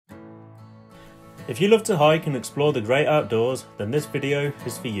If you love to hike and explore the great outdoors, then this video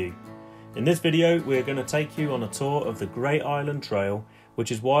is for you. In this video, we are going to take you on a tour of the Great Island Trail,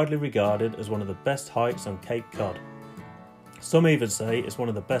 which is widely regarded as one of the best hikes on Cape Cod. Some even say it's one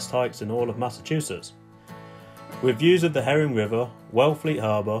of the best hikes in all of Massachusetts. With views of the Herring River, Wellfleet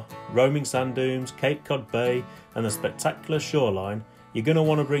Harbour, roaming sand dunes, Cape Cod Bay and the spectacular shoreline, you're going to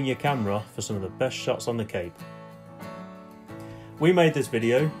want to bring your camera for some of the best shots on the Cape. We made this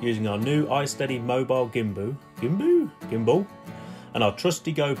video using our new iSteady mobile gimbal and our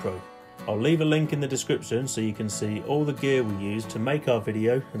trusty GoPro. I'll leave a link in the description so you can see all the gear we use to make our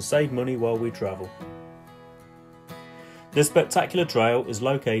video and save money while we travel. This spectacular trail is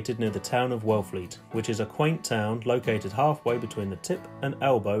located near the town of Wellfleet, which is a quaint town located halfway between the tip and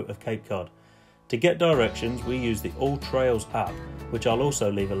elbow of Cape Cod. To get directions, we use the All Trails app, which I'll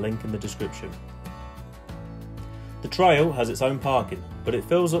also leave a link in the description. The trail has its own parking, but it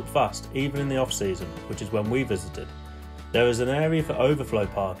fills up fast even in the off-season, which is when we visited. There is an area for overflow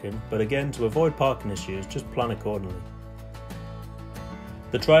parking, but again, to avoid parking issues, just plan accordingly.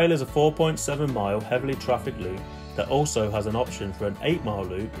 The trail is a 4.7 mile heavily trafficked loop that also has an option for an 8 mile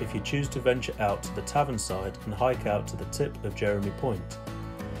loop if you choose to venture out to the Tavern site and hike out to the tip of Jeremy Point.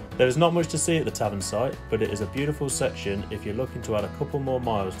 There is not much to see at the Tavern site, but it is a beautiful section if you're looking to add a couple more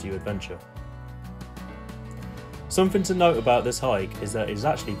miles to your adventure. Something to note about this hike is that it is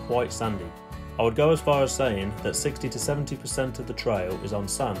actually quite sandy. I would go as far as saying that 60 to 70% of the trail is on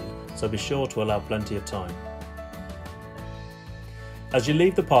sand, so be sure to allow plenty of time. As you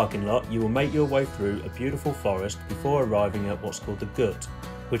leave the parking lot, you will make your way through a beautiful forest before arriving at what's called the Gut,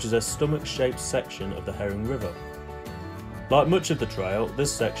 which is a stomach-shaped section of the Herring River. Like much of the trail,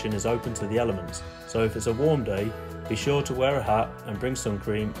 this section is open to the elements, so if it's a warm day, be sure to wear a hat and bring sun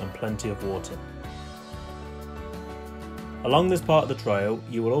cream and plenty of water. Along this part of the trail,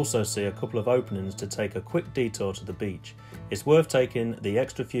 you will also see a couple of openings to take a quick detour to the beach. It's worth taking the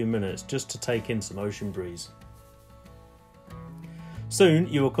extra few minutes just to take in some ocean breeze. Soon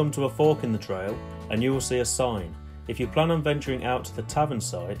you will come to a fork in the trail and you will see a sign. If you plan on venturing out to the Tavern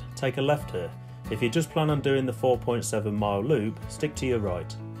site, take a left here. If you just plan on doing the 4.7 mile loop, stick to your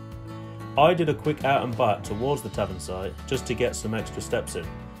right. I did a quick out and back towards the Tavern site just to get some extra steps in,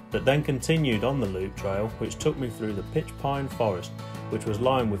 but then continued on the loop trail, which took me through the pitch pine forest, which was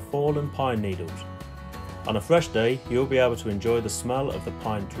lined with fallen pine needles. On a fresh day, you'll be able to enjoy the smell of the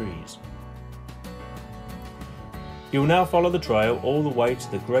pine trees. You will now follow the trail all the way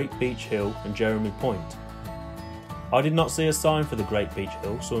to the Great Beach Hill and Jeremy Point. I did not see a sign for the Great Beach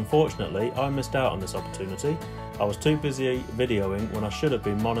Hill, so unfortunately I missed out on this opportunity. I was too busy videoing when I should have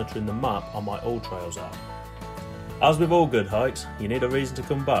been monitoring the map on my All Trails app. As with all good hikes, you need a reason to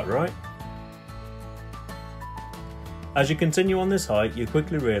come back, right? As you continue on this hike, you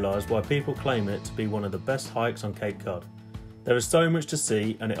quickly realise why people claim it to be one of the best hikes on Cape Cod. There is so much to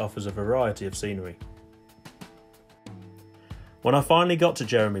see and it offers a variety of scenery. When I finally got to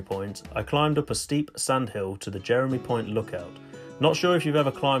Jeremy Point, I climbed up a steep sand hill to the Jeremy Point lookout. Not sure if you've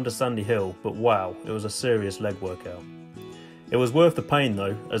ever climbed a sandy hill, but wow, it was a serious leg workout. It was worth the pain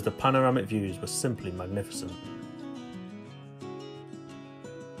though, as the panoramic views were simply magnificent.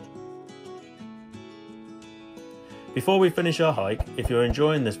 Before we finish our hike, if you're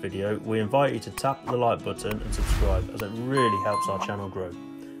enjoying this video, we invite you to tap the like button and subscribe, as it really helps our channel grow.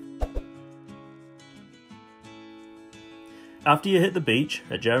 After you hit the beach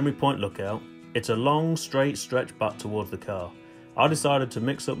at Jeremy Point Lookout, it's a long straight stretch back towards the car. I decided to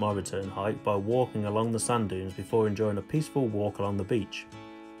mix up my return hike by walking along the sand dunes before enjoying a peaceful walk along the beach.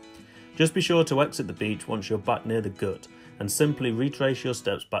 Just be sure to exit the beach once you're back near the Gut and simply retrace your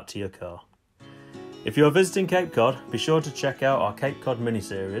steps back to your car. If you are visiting Cape Cod, be sure to check out our Cape Cod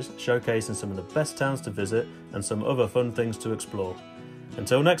mini-series showcasing some of the best towns to visit and some other fun things to explore.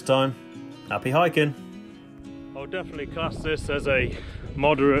 Until next time, happy hiking! I'll definitely class this as a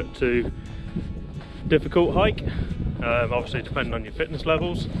moderate to difficult hike, obviously depending on your fitness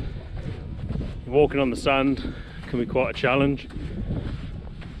levels. Walking on the sand can be quite a challenge,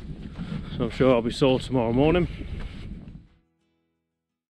 so I'm sure I'll be sore tomorrow morning.